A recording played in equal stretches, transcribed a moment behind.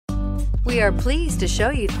We are pleased to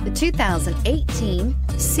show you the 2018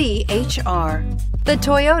 C-HR. The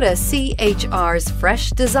Toyota C-HR's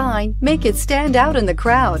fresh design make it stand out in the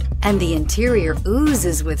crowd, and the interior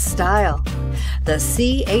oozes with style. The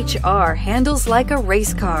C-HR handles like a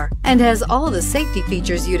race car and has all the safety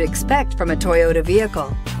features you'd expect from a Toyota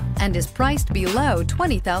vehicle, and is priced below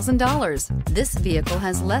 $20,000. This vehicle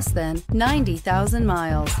has less than 90,000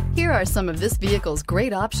 miles. Here are some of this vehicle's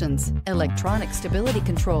great options: electronic stability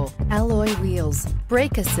control, alloy wheels,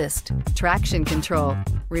 brake assist, traction control,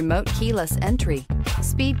 remote keyless entry,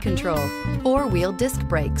 speed control, four-wheel disc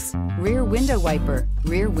brakes, rear window wiper,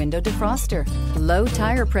 rear window defroster, low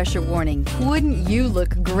tire pressure warning. Wouldn't you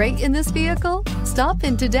look great in this vehicle? Stop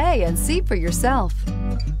in today and see for yourself.